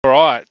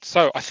right,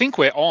 so I think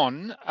we're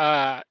on,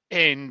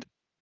 and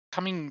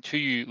coming to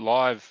you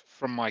live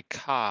from my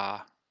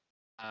car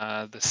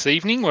this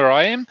evening where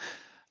I am.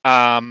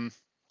 Um,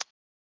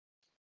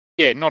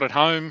 yeah, not at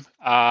home.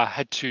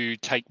 Had to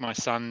take my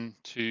son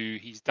to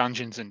his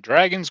Dungeons and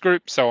Dragons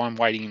group, so I'm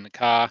waiting in the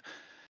car.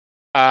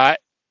 Uh,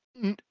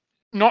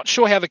 Not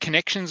sure how the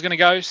connection's going to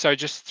go, so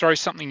just throw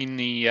something in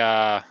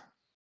the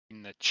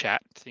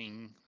chat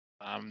thing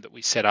that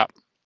we set up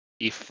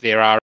if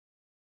there are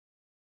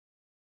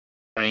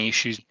any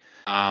issues,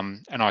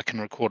 and I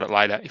can record it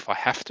later if I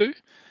have to.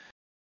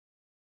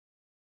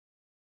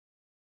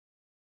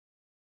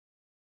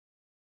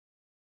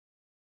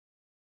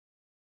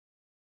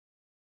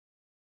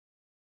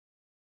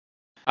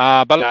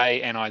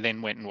 And I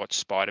then went and watched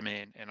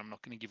Spider-Man, and I'm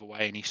not going to give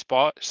away any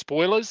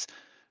spoilers,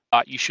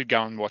 but you should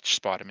go and watch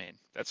Spider-Man.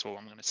 That's all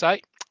I'm going to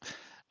say.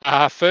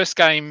 First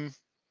game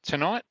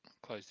tonight.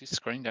 Close this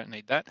screen. Don't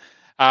need that.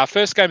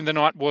 First game of the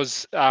night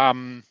was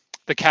the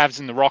Cavs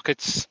and the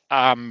Rockets.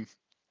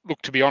 Look,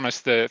 to be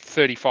honest, the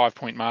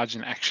 35-point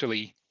margin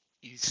actually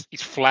is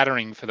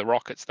flattering for the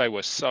Rockets. They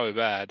were so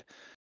bad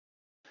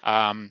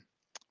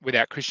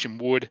without Christian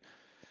Wood.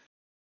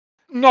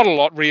 Not a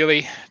lot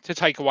really to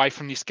take away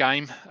from this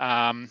game,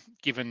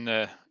 given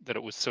that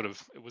it was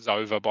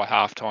over by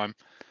halftime.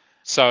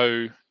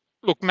 So,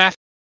 look,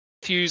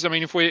 Matthews. I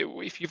mean,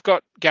 if you've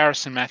got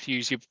Garrison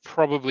Matthews, you're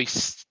probably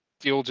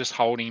still just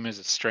holding him as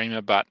a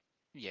streamer. But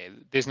yeah,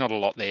 there's not a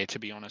lot there, to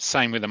be honest.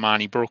 Same with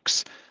Amani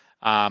Brooks.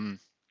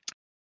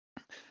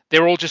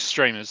 They're all just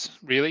streamers,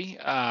 really,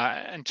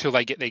 until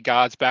they get their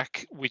guards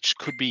back, which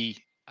could be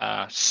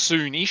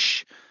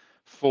soonish.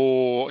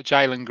 For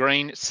Jalen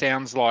Green, it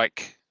sounds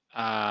like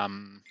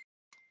Kevin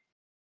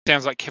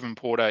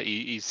Porter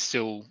is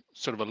still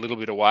sort of a little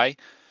bit away.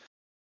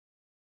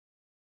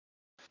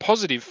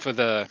 Positive for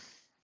the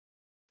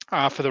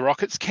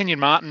Rockets, Kenyon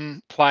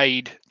Martin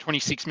played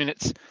 26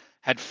 minutes,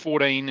 had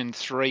 14 and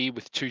 3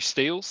 with 2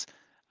 steals.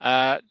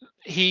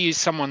 He is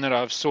someone that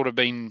I've sort of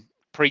been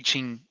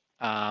preaching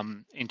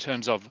in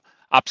terms of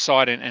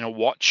upside and a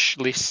watch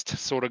list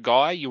sort of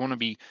guy. You want to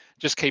be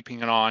just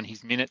keeping an eye on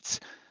his minutes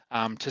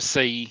to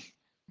see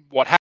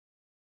what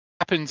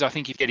happens. I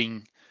think if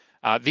getting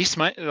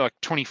like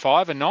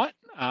 25 a night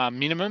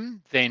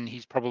minimum, then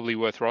he's probably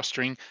worth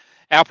rostering.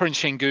 Alperen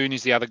Sengun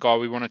is the other guy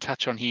we want to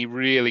touch on here.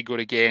 Really good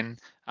again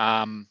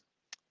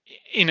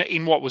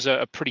in what was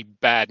a pretty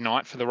bad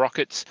night for the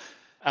Rockets.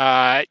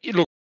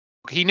 Look,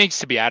 he needs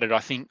to be added. I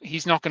think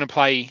he's not going to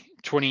play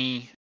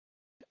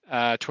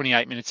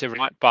 28 minutes every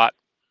night, but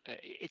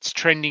it's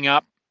trending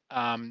up.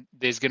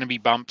 There's going to be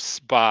bumps,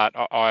 but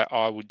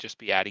I would just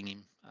be adding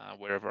him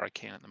wherever I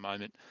can at the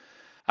moment.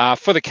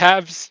 For the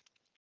Cavs,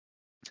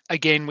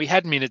 again, we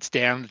had minutes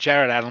down.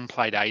 Jared Allen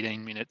played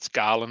 18 minutes.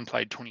 Garland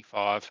played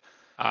 25.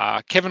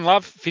 Kevin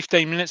Love,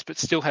 15 minutes, but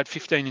still had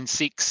 15 and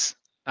 6.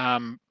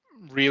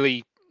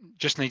 Really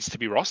just needs to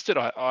be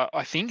rostered,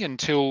 I think,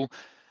 until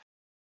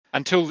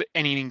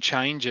anything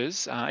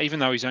changes. Even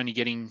though he's only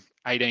getting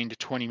 18 to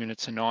 20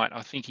 minutes a night,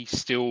 I think he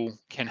still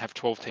can have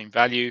 12-team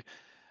value.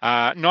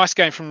 Nice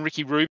game from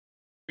Ricky Rubio.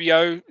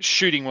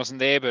 Shooting wasn't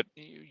there, but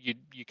you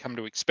come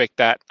to expect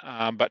that.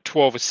 But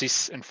 12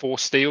 assists and 4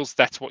 steals,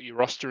 that's what you're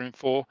rostering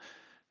for.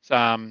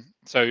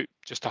 So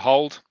just to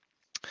hold.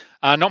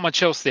 Not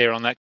much else there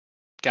on that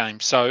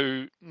game.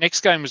 So next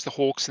game was the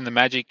Hawks and the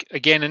Magic.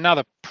 Again,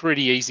 another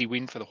pretty easy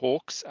win for the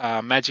Hawks.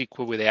 Magic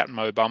were without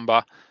Mo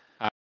Bamba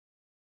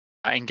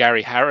and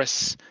Gary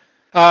Harris.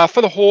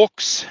 For the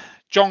Hawks,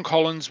 John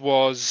Collins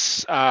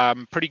was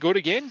pretty good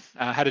again.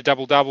 Had a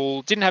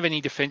double-double. Didn't have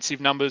any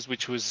defensive numbers,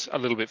 which was a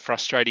little bit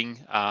frustrating.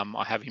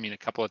 I have him in a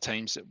couple of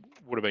teams. It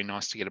would have been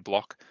nice to get a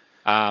block.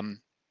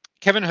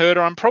 Kevin Huerter,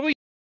 I'm probably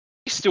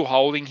still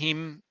holding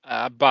him,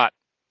 but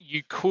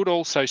you could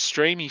also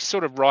stream. He's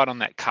sort of right on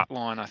that cut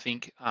line, I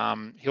think.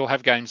 He'll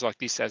have games like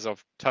this, as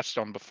I've touched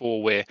on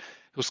before, where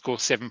he'll score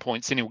 7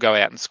 points and he'll go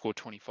out and score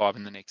 25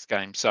 in the next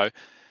game. So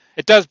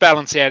it does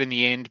balance out in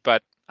the end,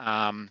 but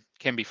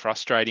can be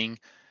frustrating.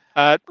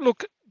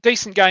 Look,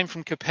 decent game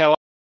from Capella.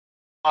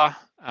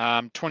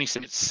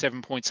 27 minutes,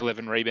 7 points,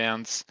 11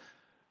 rebounds,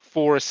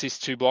 4 assists,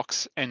 2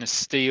 blocks, and a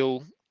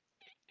steal.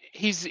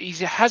 He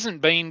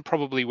hasn't been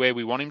probably where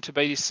we want him to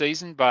be this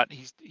season, but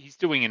he's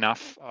doing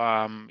enough.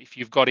 If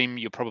you've got him,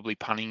 you're probably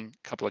punting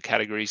a couple of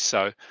categories.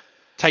 So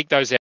take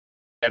those out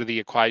of the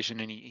equation,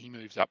 and he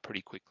moves up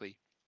pretty quickly.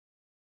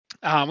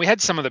 We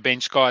had some of the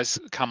bench guys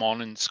come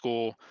on and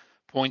score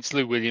points.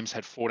 Lou Williams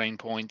had 14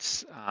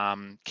 points.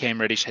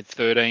 Cam Reddish had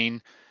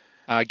 13.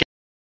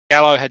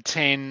 Gallo had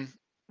 10.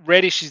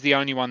 Reddish is the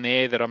only one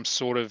there that I'm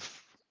sort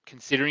of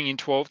considering in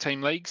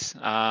 12-team leagues.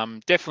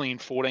 Definitely in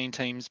 14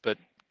 teams, but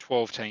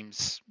 12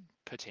 teams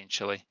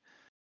potentially.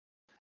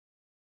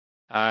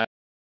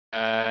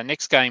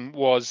 Next game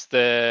was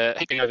the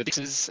over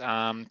Sixers.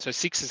 So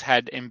Sixers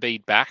had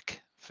Embiid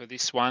back for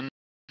this one.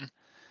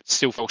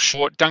 Still fell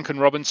short. Duncan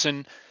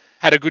Robinson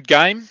had a good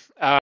game.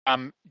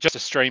 Just a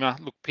streamer.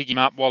 Look, pick him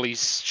up while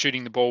he's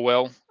shooting the ball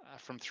well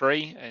from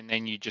 3, and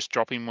then you just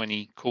drop him when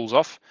he cools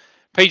off.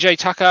 PJ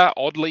Tucker,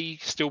 oddly,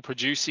 still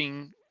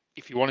producing.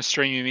 if you want to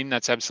stream him in,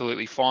 that's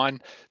absolutely fine.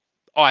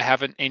 I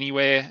haven't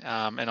anywhere,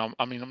 and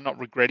I'm not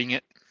regretting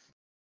it.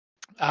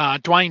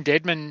 Dwayne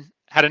Dedman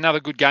had another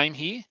good game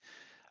here,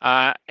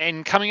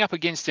 and coming up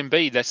against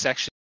Embiid, that's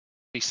actually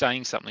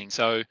saying something.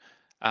 So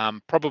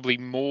probably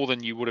more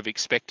than you would have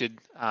expected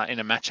in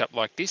a matchup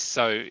like this.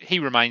 So he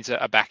remains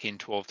a back-end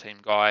 12-team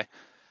guy.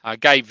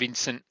 Gabe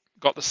Vincent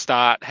got the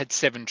start, had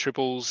 7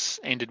 triples,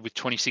 ended with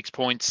 26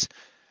 points.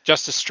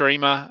 Just a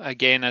streamer.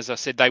 Again, as I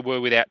said, they were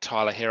without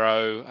Tyler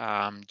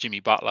Herro, Jimmy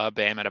Butler,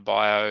 Bam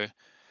Adebayo,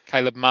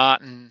 Caleb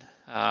Martin,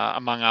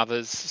 among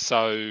others.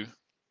 So,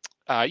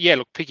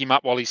 look, pick him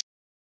up while he's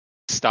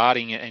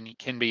starting, and he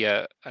can be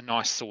a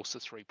nice source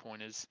of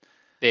three-pointers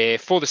there.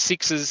 For the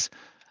Sixers,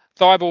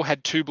 Thibault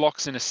had 2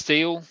 blocks and a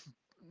steal,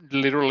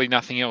 literally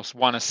nothing else,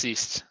 1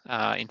 assist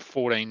in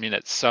 14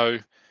 minutes. So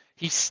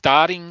he's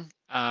starting.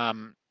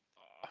 I'm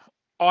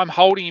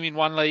holding him in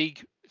one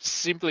league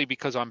simply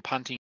because I'm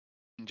punting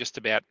just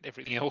about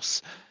everything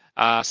else.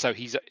 So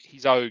he's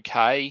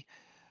okay,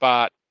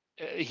 but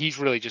he's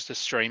really just a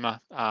streamer,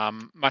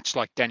 much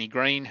like Danny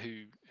Green,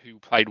 who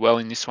played well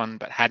in this one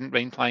but hadn't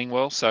been playing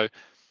well. So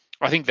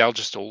I think they'll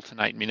just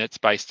alternate minutes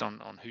based on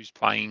who's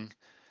playing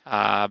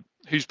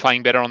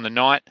better on the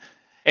night.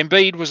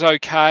 Embiid was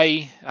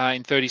okay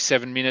in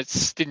 37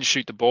 minutes. Didn't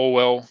shoot the ball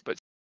well, but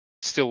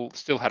still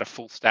had a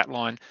full stat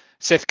line.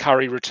 Seth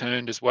Curry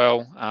returned as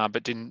well,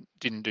 but didn't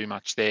do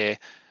much there.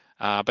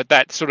 But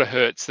that sort of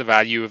hurts the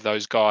value of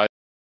those guys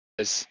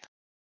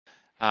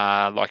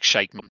like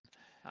Shakeman,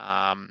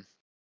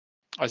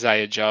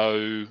 Isaiah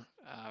Joe,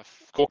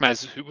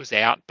 Korkmaz, who was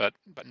out, but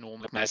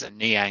Norm Korkmaz and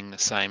Niang the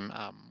same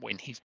when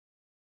he's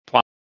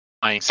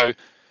playing. So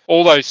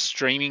all those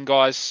streaming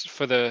guys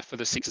for the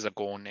Sixers are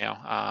gone now.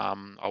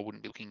 I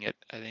wouldn't be looking at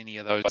any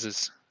of those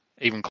as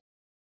even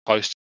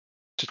close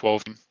to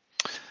 12.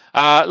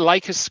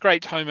 Lakers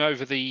scraped home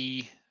over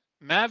the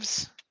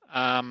Mavs.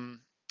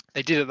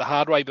 They did it the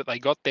hard way, but they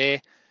got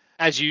there.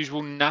 As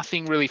usual,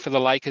 nothing really for the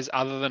Lakers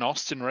other than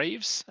Austin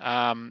Reeves.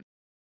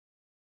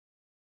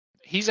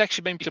 He's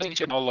actually been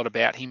pitching a lot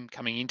about him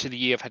coming into the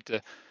year. I've had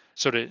to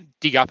sort of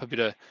dig up a bit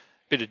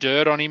of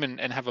dirt on him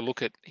and have a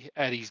look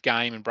at his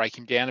game and break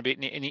him down a bit.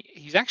 And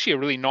he's actually a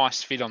really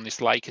nice fit on this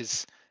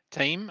Lakers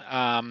team.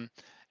 And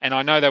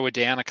I know they were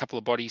down a couple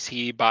of bodies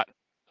here, but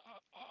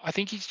I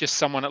think he's just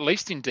someone, at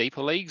least in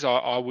deeper leagues,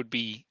 I would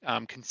be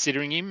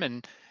considering him.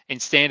 And in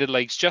standard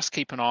leagues, just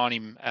keep an eye on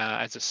him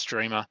as a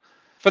streamer.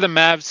 For the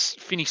Mavs,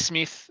 Finney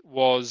Smith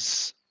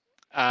was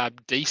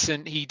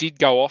decent. He did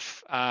go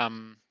off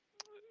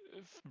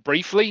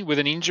briefly with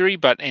an injury,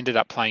 but ended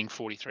up playing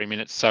 43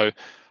 minutes. So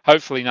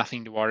hopefully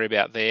nothing to worry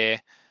about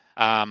there.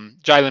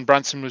 Jalen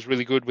Brunson was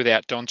really good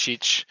without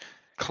Doncic.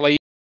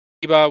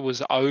 Kleber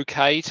was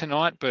okay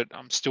tonight, but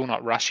I'm still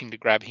not rushing to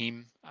grab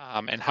him.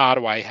 And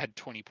Hardaway had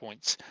 20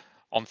 points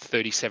on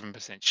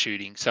 37%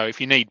 shooting. So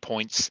if you need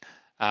points,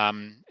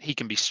 he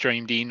can be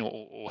streamed in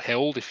or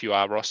held if you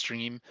are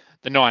rostering him.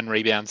 The 9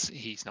 rebounds,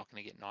 he's not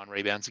going to get 9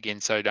 rebounds again,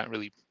 so don't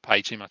really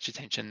pay too much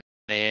attention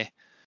there.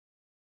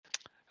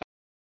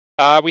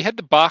 We had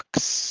the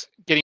Bucks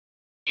getting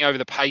over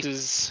the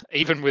Pacers,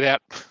 even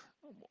without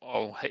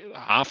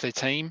half their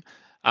team.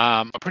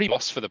 A pretty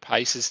loss for the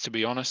Pacers, to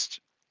be honest,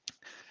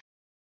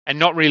 and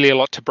not really a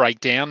lot to break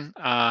down.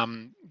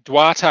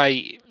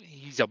 Duarte,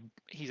 he's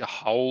a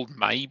hold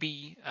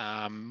maybe,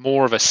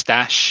 more of a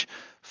stash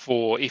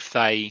for if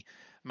they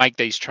make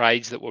these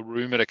trades that were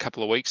rumoured a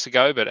couple of weeks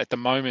ago. But at the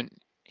moment,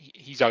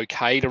 he's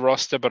okay to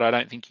roster, but I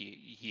don't think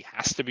he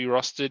has to be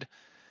rostered.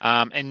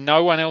 And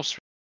no one else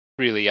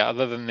really,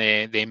 other than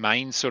their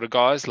main sort of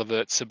guys,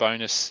 LeVert,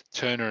 Sabonis,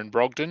 Turner, and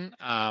Brogdon.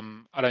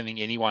 I don't think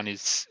anyone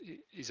is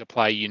a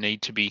player you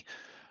need to be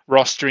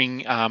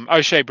rostering.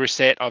 O'Shea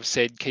Brissett, I've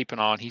said, keep an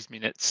eye on his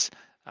minutes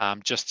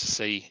just to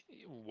see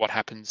what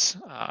happens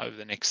over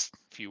the next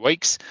few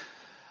weeks.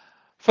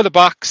 For the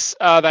Bucks,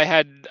 they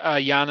had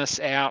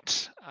Giannis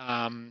out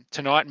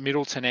tonight,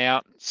 Middleton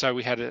out, so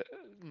we had a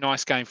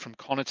nice game from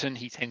Connaughton.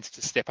 He tends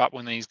to step up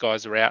when these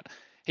guys are out.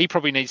 He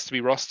probably needs to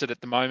be rostered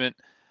at the moment.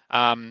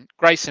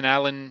 Grayson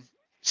Allen,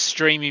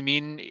 stream him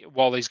in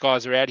while these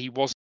guys are out. He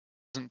wasn't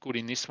good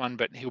in this one,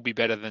 but he'll be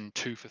better than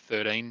 2 for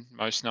 13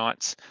 most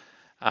nights.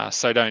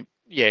 So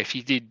if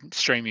you did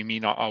stream him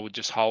in, I would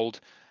just hold.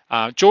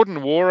 Jordan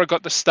Nwora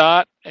got the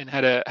start and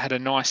had a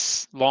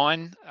nice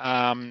line.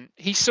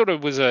 He sort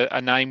of was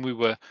a name we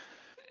were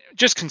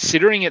just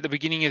considering at the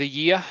beginning of the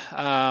year,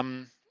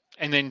 and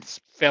then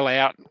fell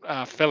out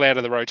of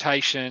the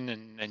rotation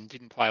and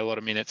didn't play a lot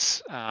of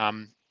minutes.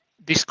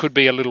 This could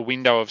be a little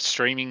window of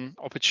streaming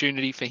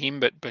opportunity for him,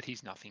 but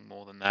he's nothing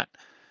more than that.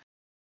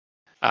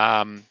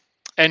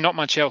 And not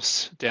much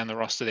else down the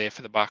roster there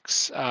for the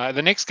Bucks.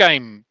 The next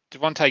game,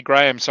 Devontae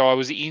Graham. So I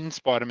was in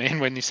Spider-Man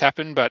when this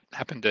happened, but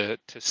happened to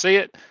see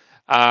it.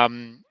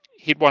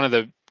 Hit one of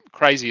the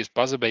craziest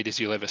buzzer beaters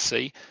you'll ever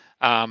see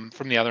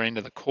from the other end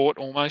of the court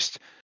almost.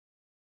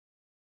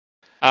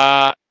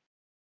 That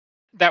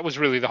was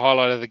really the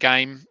highlight of the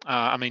game.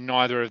 I mean,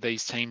 neither of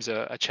these teams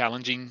are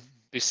challenging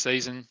this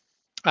season.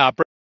 Brett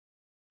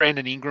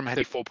Brandon Ingram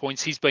had 4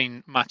 points. He's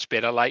been much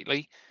better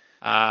lately,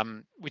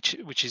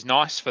 which is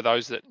nice for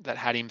those that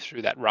had him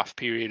through that rough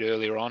period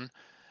earlier on.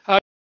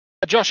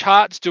 Josh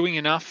Hart's doing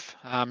enough.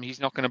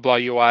 He's not going to blow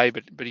you away,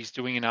 but he's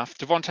doing enough.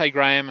 Devontae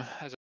Graham,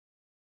 as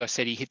I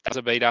said, he hit the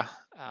buzzer beater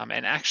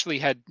and actually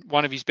had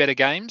one of his better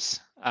games.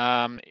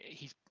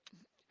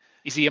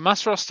 Is he a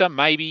must roster?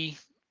 Maybe.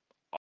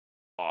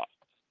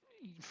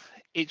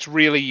 It's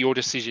really your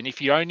decision. If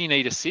you only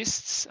need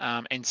assists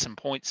and some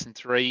points and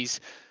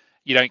threes,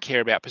 you don't care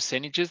about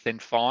percentages, then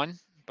fine.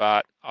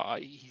 But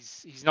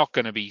he's not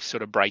going to be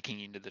sort of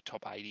breaking into the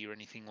top 80 or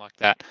anything like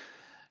that.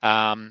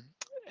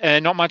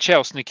 And not much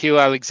else.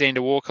 Nickeil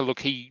Alexander-Walker, look,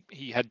 he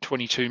had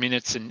 22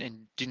 minutes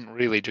and didn't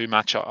really do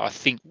much. I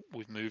think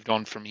we've moved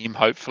on from him,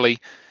 hopefully.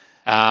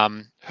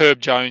 Herb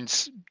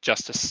Jones,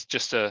 just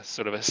a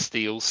sort of a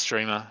steal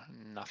streamer,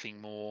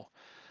 nothing more.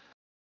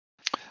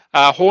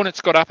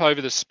 Hornets got up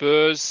over the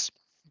Spurs.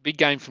 Big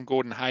game from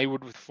Gordon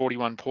Hayward with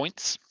 41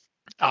 points.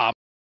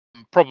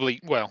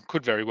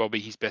 Could very well be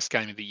his best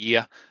game of the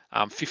year.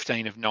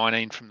 15 of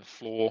 19 from the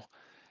floor.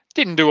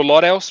 Didn't do a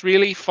lot else,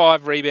 really.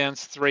 5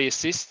 rebounds, 3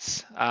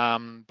 assists.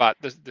 But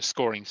the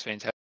scoring's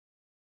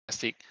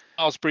fantastic.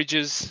 Miles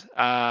Bridges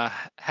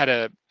had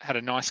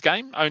a nice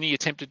game. Only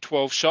attempted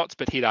 12 shots,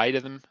 but hit 8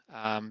 of them.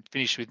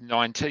 Finished with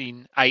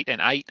 19, 8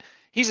 and 8.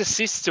 His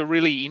assists are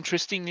really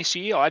interesting this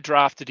year. I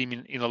drafted him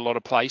in a lot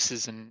of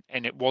places, and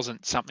it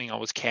wasn't something I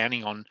was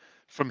counting on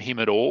from him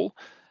at all.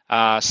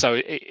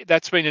 So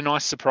that's been a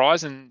nice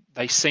surprise, and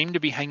they seem to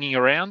be hanging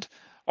around.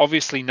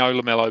 Obviously, no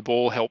LaMelo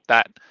Ball helped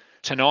that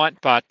tonight,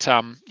 but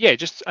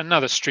just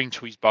another string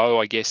to his bow,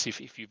 I guess,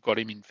 if you've got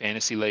him in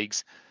fantasy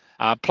leagues.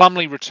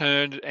 Plumlee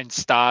returned and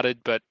started,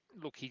 but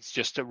look, he's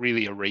just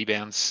really a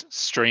rebounds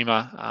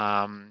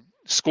streamer.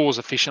 Scores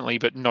efficiently,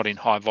 but not in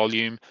high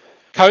volume.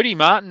 Cody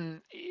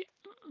Martin,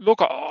 look,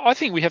 I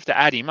think we have to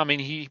add him. I mean,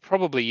 he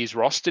probably is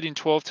rostered in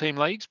 12-team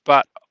leagues,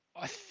 but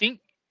I think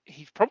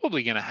he's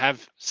probably going to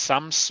have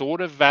some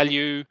sort of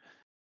value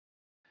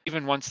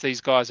even once these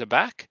guys are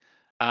back.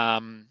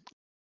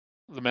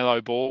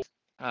 LaMelo Ball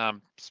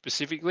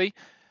specifically.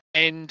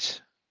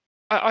 And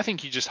I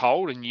think you just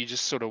hold and you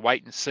just sort of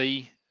wait and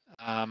see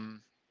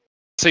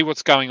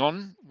what's going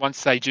on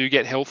once they do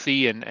get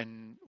healthy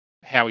and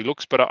how he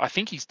looks. But I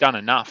think he's done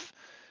enough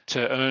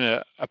to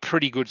earn a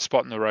pretty good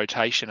spot in the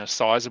rotation, a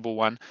sizable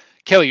one.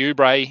 Kelly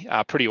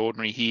Oubre, pretty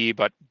ordinary here,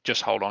 but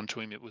just hold on to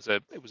him. It was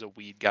a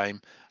weird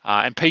game.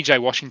 And PJ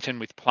Washington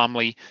with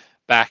Plumlee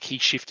back, he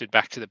shifted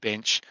back to the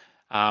bench,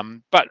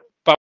 but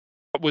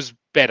was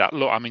better.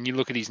 Look, I mean, you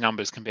look at his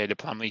numbers compared to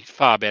Plumlee,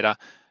 far better.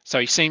 So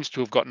he seems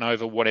to have gotten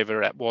over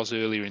whatever it was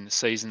earlier in the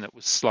season that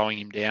was slowing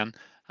him down.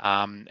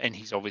 And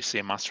he's obviously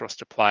a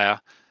must-roster player.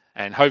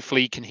 And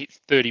hopefully he can hit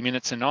 30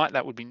 minutes a night.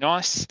 That would be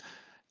nice.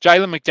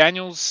 Jalen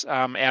McDaniels,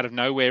 out of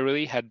nowhere,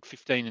 really, had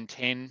 15 and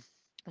 10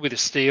 with a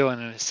steal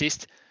and an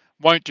assist.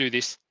 Won't do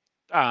this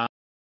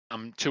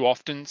too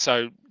often.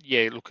 So,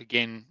 yeah, look,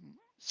 again,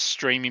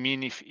 stream him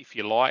in if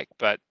you like.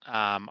 But,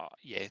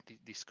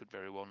 this could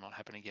very well not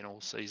happen again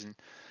all season.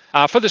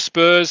 For the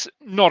Spurs,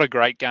 not a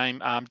great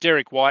game.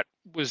 Derek White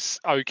was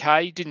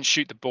okay. Didn't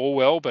shoot the ball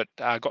well, but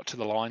got to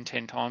the line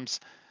 10 times.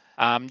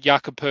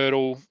 Jakob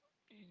Poeltl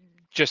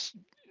just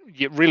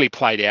really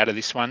played out of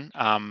this one.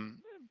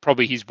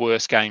 Probably his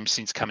worst game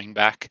since coming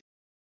back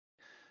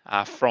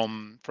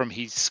from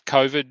his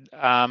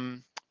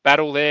COVID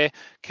battle there.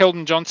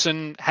 Keldon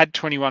Johnson had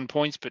 21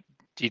 points, but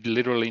did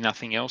literally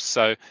nothing else.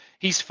 So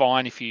he's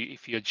fine if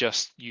you're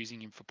just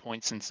using him for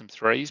points and some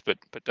threes, but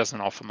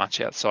doesn't offer much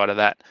outside of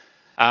that.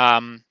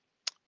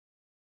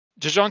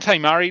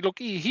 DeJounte Murray, look,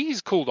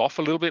 he's cooled off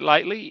a little bit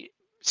lately.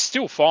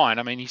 Still fine.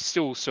 I mean, he's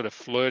still sort of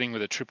flirting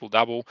with a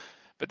triple-double,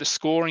 but the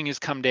scoring has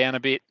come down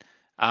a bit.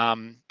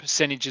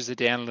 Percentages are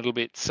down a little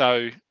bit.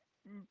 So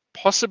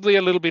possibly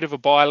a little bit of a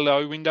buy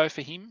low window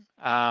for him.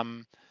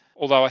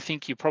 Although I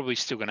think you're probably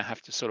still going to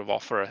have to sort of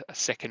offer a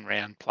second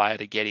round player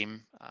to get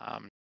him. I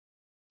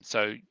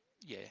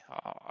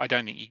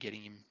don't think you're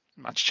getting him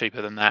much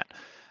cheaper than that.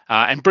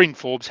 And Bryn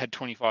Forbes had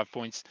 25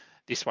 points.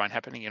 This won't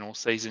happen again all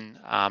season.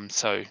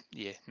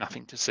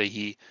 Nothing to see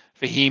here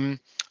for him.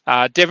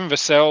 Devin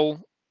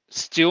Vassell,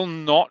 still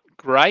not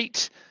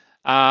great,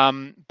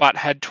 but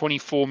had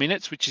 24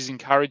 minutes, which is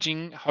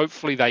encouraging.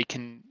 Hopefully they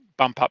can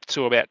bump up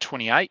to about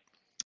 28.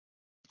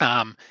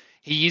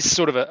 He is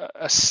sort of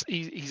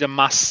he's a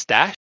must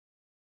stash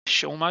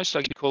almost,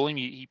 I could call him.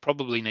 He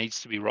probably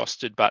needs to be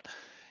rostered, but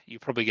you're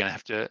probably going to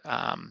have to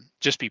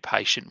just be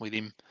patient with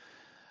him.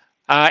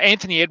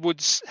 Anthony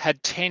Edwards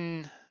had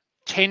 10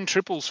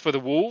 triples for the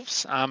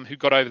Wolves, who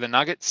got over the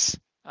Nuggets.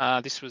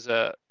 This was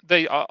I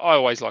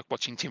always like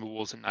watching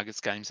Timberwolves and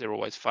Nuggets games. They're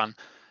always fun.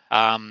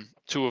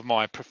 Two of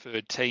my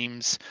preferred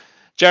teams.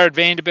 Jared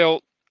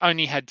Vanderbilt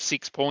only had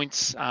 6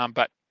 points,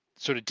 but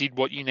sort of did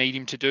what you need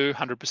him to do.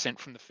 100%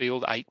 from the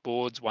field, 8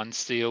 boards, 1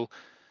 steal.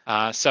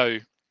 So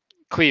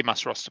clear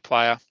must roster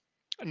player.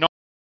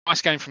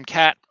 Nice game from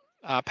Cat.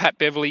 Pat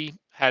Beverly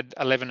had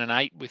 11 and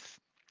 8 with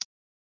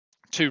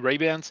 2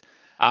 rebounds.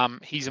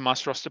 He's a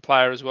must roster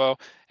player as well.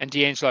 And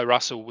D'Angelo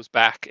Russell was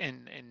back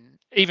and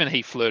even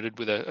he flirted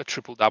with a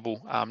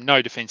triple-double.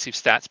 No defensive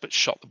stats, but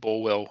shot the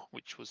ball well,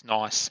 which was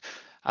nice.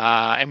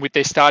 And with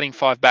their starting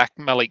five back,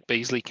 Malik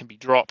Beasley can be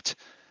dropped.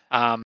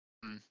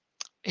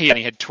 He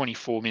only had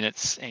 24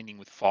 minutes, ending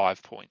with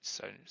 5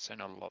 points, so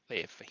not a lot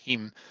there for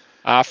him.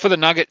 For the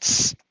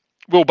Nuggets,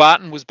 Will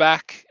Barton was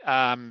back,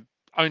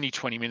 only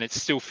 20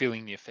 minutes, still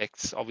feeling the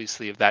effects,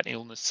 obviously, of that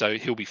illness, so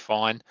he'll be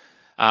fine.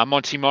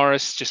 Monty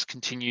Morris just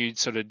continued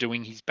sort of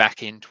doing his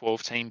back-end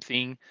 12-team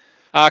thing.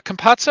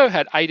 Campazzo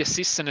had 8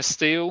 assists and a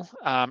steal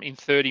in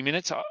 30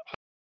 minutes.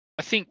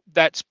 I think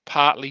that's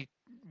partly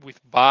with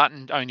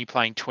Barton only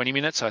playing 20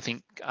 minutes. I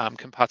think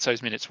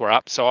Campazzo's minutes were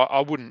up, so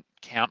I wouldn't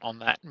count on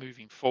that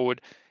moving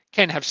forward.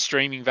 Can have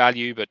streaming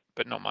value, but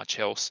not much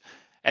else.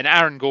 And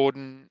Aaron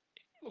Gordon,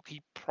 look,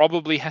 he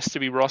probably has to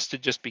be rostered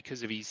just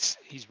because of his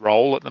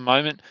role at the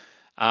moment.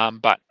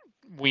 But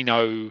we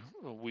know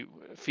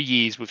for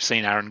years we've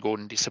seen Aaron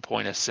Gordon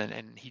disappoint us,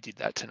 and he did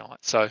that tonight.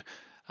 So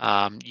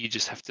you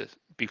just have to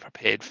be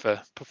prepared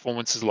for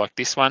performances like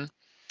this one.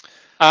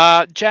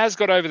 Jazz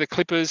got over the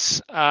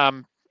Clippers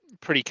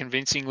pretty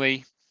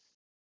convincingly.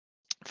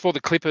 For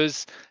the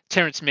Clippers,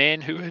 Terrence Mann,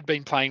 who had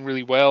been playing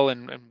really well,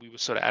 and we were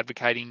sort of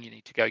advocating you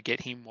need to go get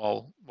him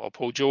while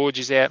Paul George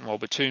is out and while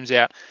Batum's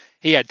out,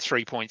 he had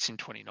 3 points in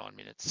 29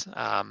 minutes.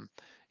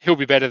 He'll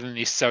be better than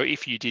this, so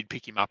if you did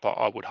pick him up,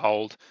 I would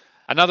hold.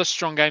 Another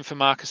strong game for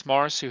Marcus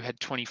Morris, who had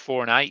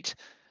 24 and 8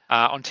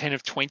 on 10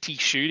 of 20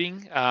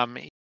 shooting.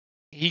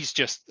 He's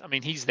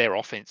their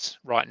offense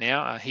right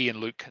now. He and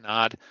Luke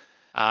Kennard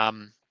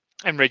and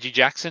Reggie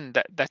Jackson,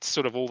 that's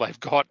sort of all they've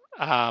got.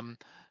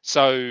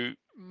 So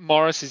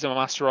Morris is a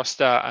must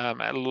roster,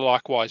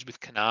 likewise with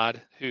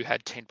Kennard, who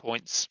had 10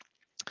 points.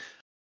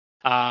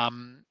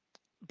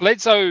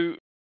 Bledsoe,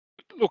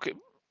 look,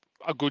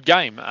 a good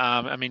game.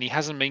 He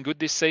hasn't been good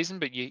this season,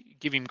 but you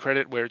give him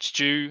credit where it's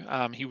due.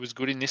 He was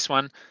good in this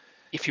one.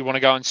 If you want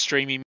to go and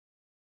stream him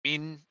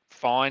in,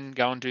 fine,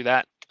 go and do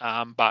that.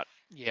 But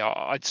yeah,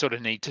 I'd sort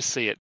of need to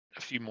see it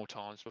a few more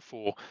times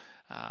before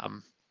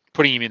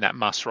putting him in that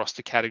must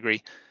roster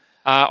category.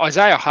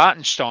 Isaiah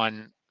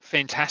Hartenstein,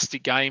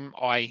 fantastic game.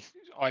 I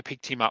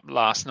picked him up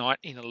last night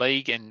in a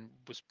league and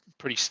was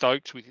pretty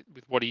stoked with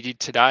what he did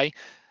today.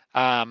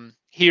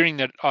 Hearing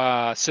that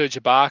Serge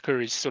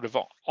Ibaka is sort of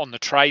on the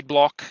trade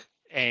block,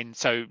 and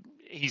so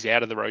he's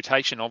out of the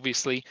rotation,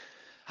 obviously.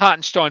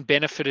 Hartenstein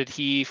benefited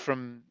here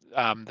from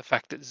the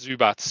fact that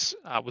Zubats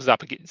was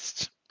up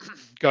against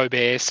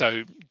Gobert,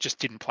 so just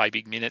didn't play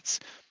big minutes.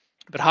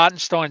 But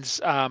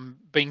Hartenstein's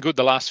been good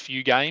the last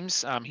few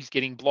games. He's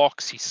getting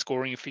blocks, he's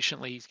scoring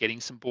efficiently, he's getting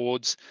some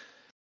boards.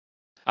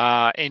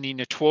 And in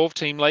a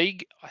 12-team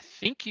league, I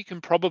think you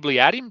can probably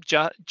add him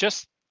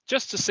just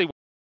to see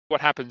what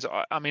happens.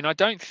 I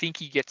don't think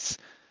he gets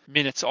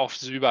minutes off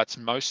Zubats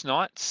most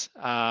nights,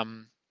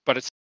 but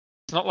it's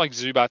not like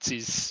Zubats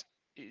is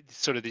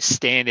sort of this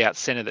standout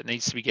center that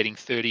needs to be getting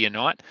 30 a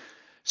night.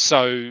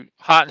 So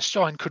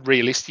Hartenstein could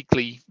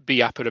realistically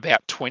be up at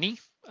about 20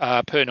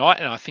 per night,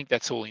 and I think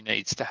that's all he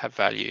needs to have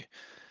value.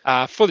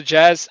 For the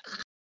Jazz,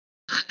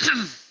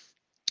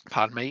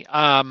 pardon me,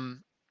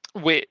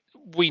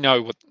 we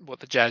know what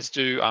the Jazz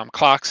do.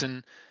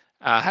 Clarkson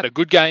had a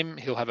good game.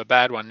 He'll have a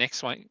bad one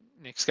next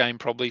game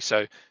probably.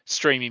 So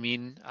stream him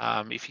in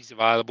if he's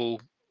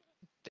available,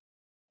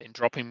 then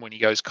drop him when he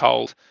goes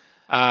cold.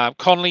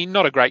 Conley,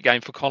 not a great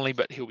game for Conley,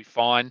 but he'll be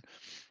fine.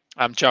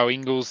 Joe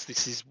Ingles,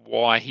 this is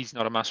why he's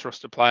not a must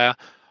roster player.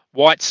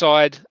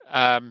 Whiteside,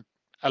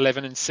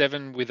 11 and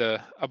 7 with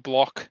a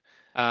block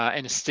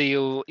and a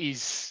steal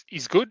is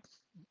good.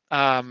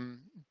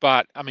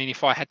 But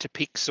if I had to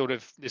pick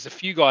there's a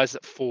few guys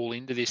that fall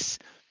into this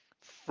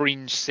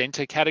fringe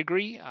center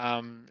category,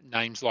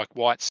 names like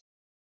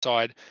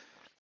Whiteside,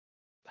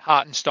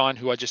 Hartenstein,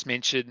 who I just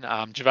mentioned,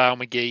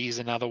 JaVale McGee is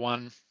another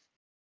one.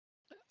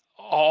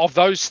 Of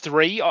those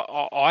three,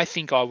 I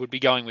think I would be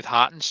going with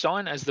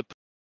Hartenstein as the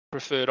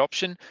preferred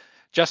option,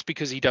 just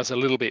because he does a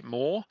little bit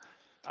more.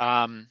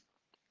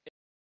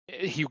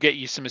 He'll get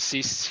you some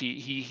assists.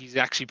 He's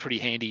actually pretty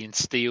handy in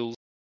steals.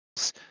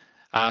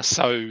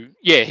 So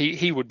yeah,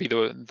 he would be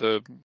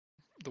the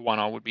one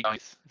I would be going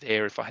with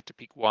there if I had to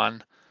pick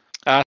one.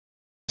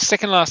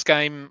 Second last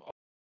game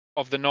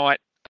of the night,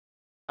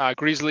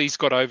 Grizzlies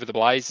got over the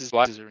Blazers.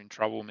 Blazers are in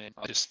trouble, man.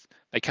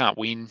 They can't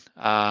win.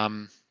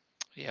 I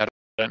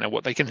don't know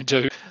what they're going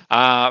to do.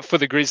 For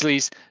the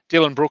Grizzlies,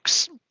 Dylan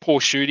Brooks, poor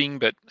shooting,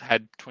 but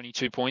had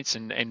 22 points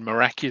and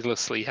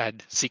miraculously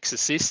had 6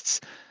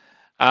 assists.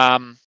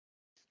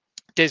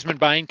 Desmond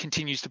Bain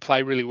continues to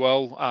play really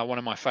well. One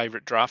of my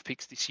favourite draft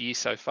picks this year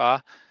so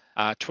far.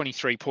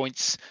 23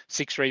 points,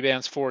 6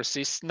 rebounds, 4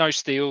 assists, no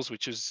steals,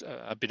 which is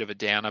a bit of a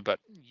downer, but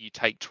you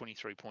take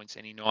 23 points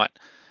any night.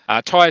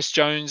 Tyus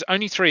Jones,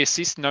 only 3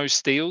 assists, no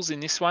steals in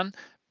this one.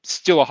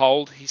 Still a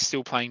hold. He's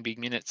still playing big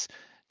minutes.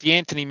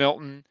 DeAnthony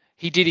Melton,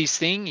 he did his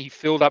thing. He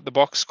filled up the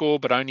box score,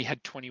 but only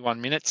had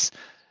 21 minutes.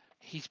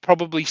 He's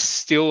probably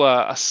still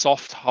a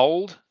soft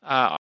hold,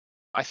 I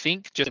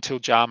think, just until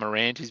Ja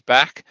Morant is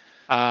back.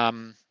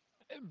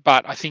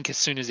 But I think as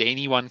soon as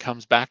anyone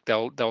comes back,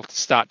 they'll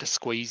start to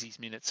squeeze his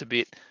minutes a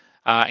bit.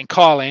 And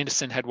Kyle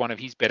Anderson had one of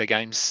his better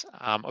games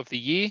of the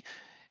year.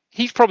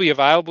 He's probably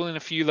available in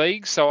a few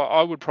leagues, so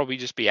I would probably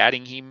just be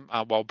adding him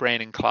while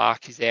Brandon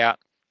Clark is out.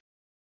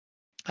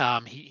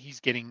 He's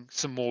getting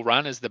some more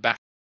run as the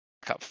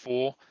backup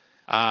 4,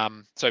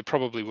 so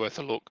probably worth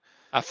a look.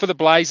 For the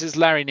Blazers,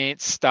 Larry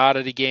Nance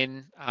started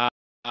again.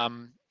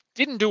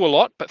 Didn't do a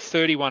lot, but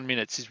 31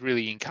 minutes is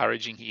really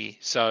encouraging here.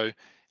 So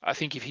I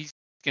think if he's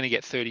going to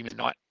get 30 minutes a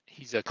night,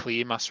 he's a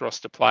clear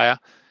must-roster player.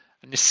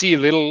 Nasir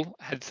Little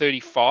had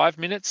 35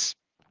 minutes,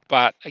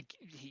 but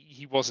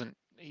he wasn't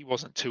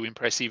too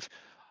impressive.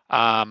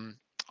 I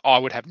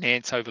would have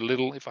Nance over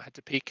Little if I had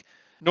to pick.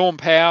 Norm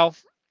Powell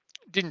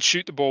didn't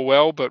shoot the ball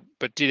well, but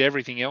did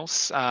everything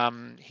else.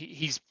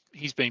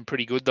 He's been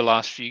pretty good the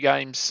last few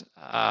games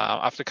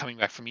after coming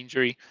back from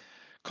injury.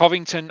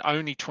 Covington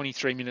only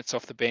 23 minutes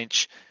off the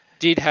bench.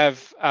 Did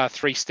have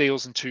 3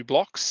 steals and 2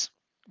 blocks,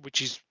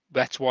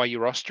 that's why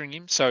you're rostering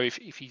him. So if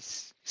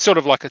he's sort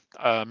of like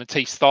a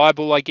Matisse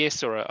Thybulle, I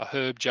guess, or a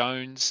Herb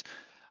Jones,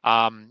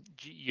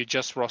 you're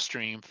just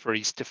rostering him for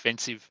his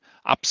defensive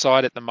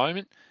upside at the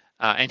moment.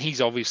 And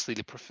he's obviously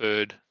the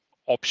preferred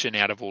option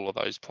out of all of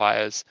those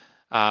players.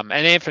 And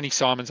Anthony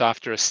Simons,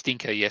 after a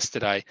stinker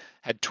yesterday,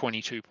 had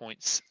 22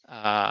 points,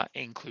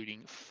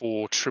 including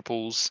 4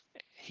 triples.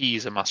 He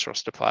is a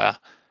must-roster player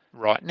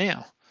right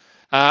now.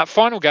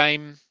 Final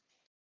game,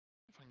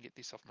 if I can get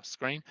this off my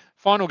screen.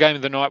 Final game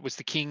of the night was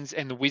the Kings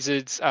and the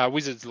Wizards.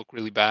 Wizards look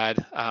really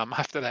bad.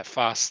 After that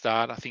fast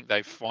start, I think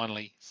they've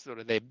finally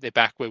they're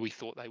back where we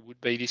thought they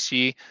would be this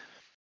year.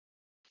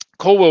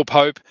 Caldwell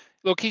Pope,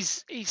 look,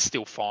 he's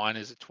still fine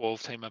as a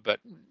 12-teamer, but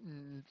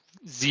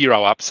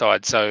 0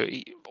 upside. So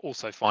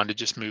also fine to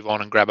just move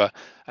on and grab a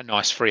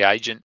nice free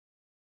agent.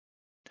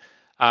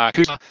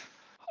 Kuzma,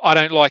 I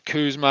don't like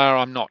Kuzma.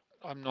 I'm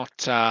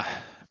not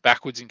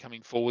backwards in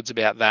coming forwards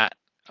about that.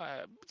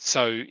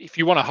 So if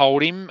you want to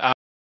hold him,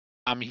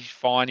 he's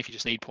fine if you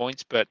just need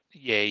points. But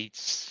yeah,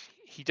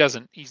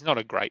 he's not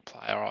a great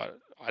player.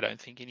 I don't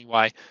think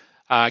anyway.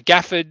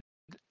 Gafford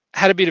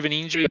had a bit of an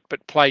injury,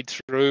 but played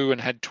through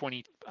and had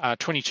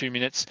 22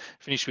 minutes,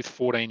 finished with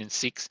 14 and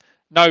 6.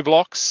 No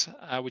blocks,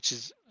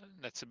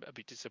 that's a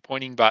bit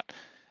disappointing, but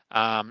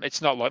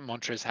it's not like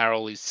Montrezl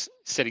Harrell is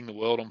setting the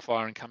world on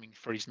fire and coming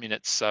for his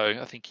minutes. So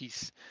I think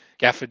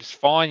Gafford is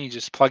fine. You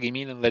just plug him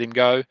in and let him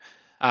go.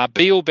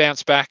 Beal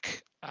bounced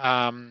back,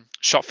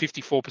 shot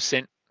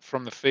 54%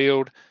 from the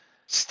field.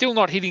 Still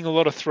not hitting a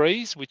lot of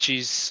threes, which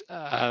is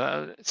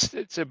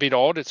it's a bit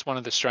odd. It's one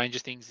of the stranger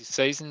things this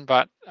season,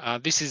 but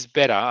this is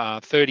better.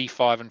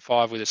 35 and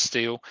 5 with a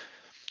steal.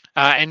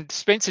 And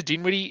Spencer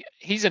Dinwiddie,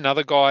 he's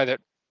another guy that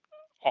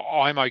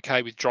I'm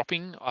okay with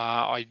dropping.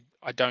 I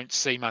don't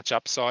see much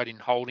upside in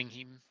holding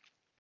him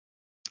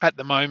at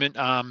the moment.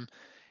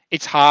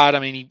 It's hard. I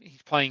mean,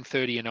 he's playing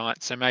 30 a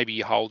night, so maybe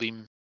you hold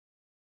him.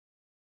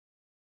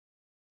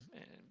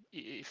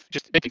 If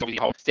just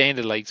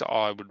standard leagues,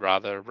 I would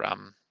rather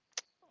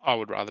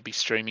be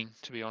streaming,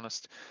 to be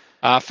honest.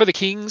 For the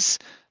Kings,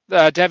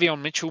 Davion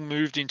Mitchell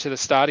moved into the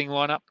starting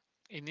lineup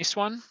in this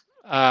one.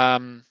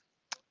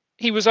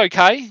 He was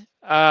okay.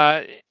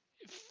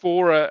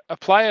 For a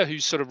player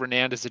who's sort of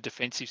renowned as a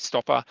defensive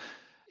stopper,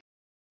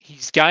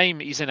 his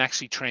game isn't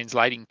actually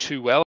translating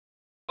too well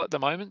at the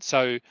moment.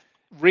 So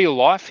real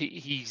life,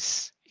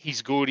 he's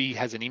good. He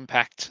has an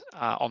impact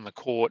on the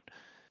court,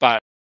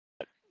 but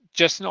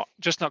just not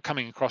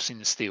coming across in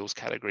the steals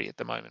category at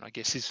the moment, I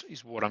guess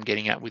is what I'm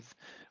getting at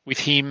with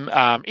him.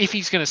 If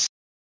he's going to,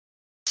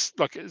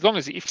 as long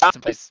as if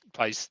he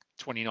plays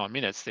 29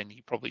 minutes, then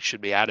he probably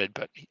should be added,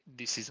 but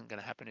this isn't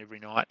going to happen every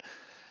night.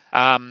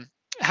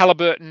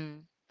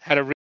 Halliburton had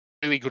a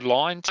really good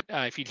line.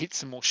 If he'd hit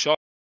some more shots,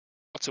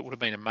 it would have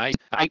been amazing.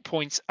 8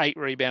 points, 8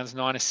 rebounds,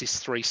 9 assists,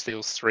 3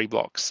 steals, 3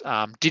 blocks.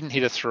 Didn't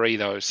hit a 3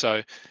 though,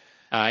 so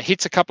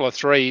hits a couple of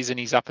threes and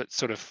he's up at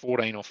sort of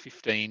 14 or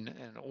 15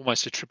 and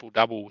almost a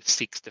triple-double with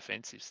 6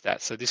 defensive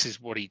stats. So this is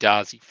what he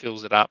does. He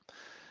fills it up.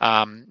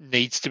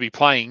 Needs to be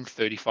playing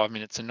 35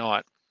 minutes a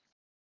night.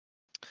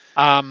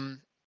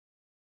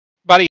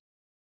 Buddy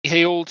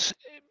Hield,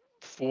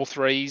 4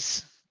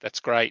 threes. That's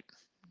great.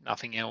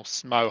 Nothing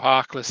else. Mo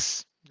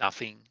Harkless,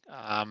 nothing.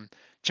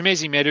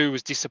 Chimezie Metu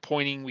was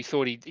disappointing. We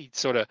thought he'd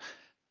sort of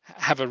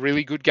have a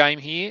really good game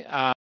here.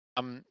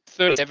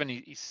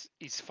 37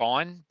 is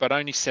fine, but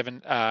only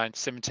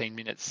 17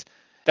 minutes.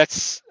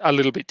 That's a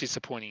little bit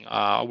disappointing.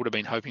 I would have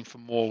been hoping for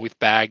more with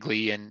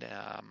Bagley and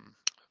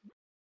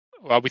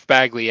with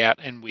Bagley out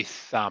and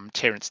with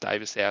Terence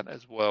Davis out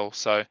as well.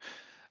 So a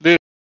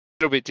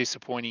little bit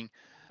disappointing.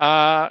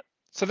 So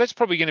that's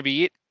probably going to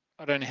be it.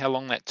 I don't know how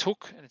long that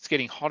took, and it's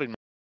getting hot in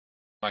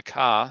my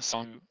car, so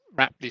I'll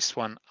wrap this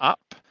one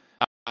up.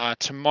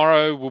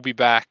 Tomorrow we'll be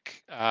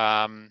back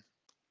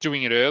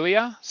doing it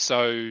earlier.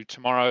 So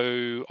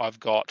tomorrow I've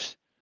got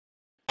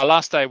my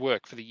last day of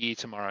work for the year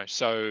tomorrow.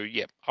 So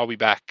yeah, I'll be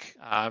back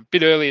a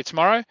bit earlier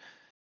tomorrow.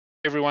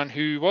 Everyone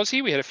who was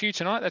here, we had a few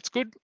tonight. That's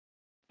good.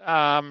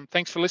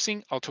 Thanks for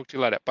listening. I'll talk to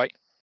you later. Bye.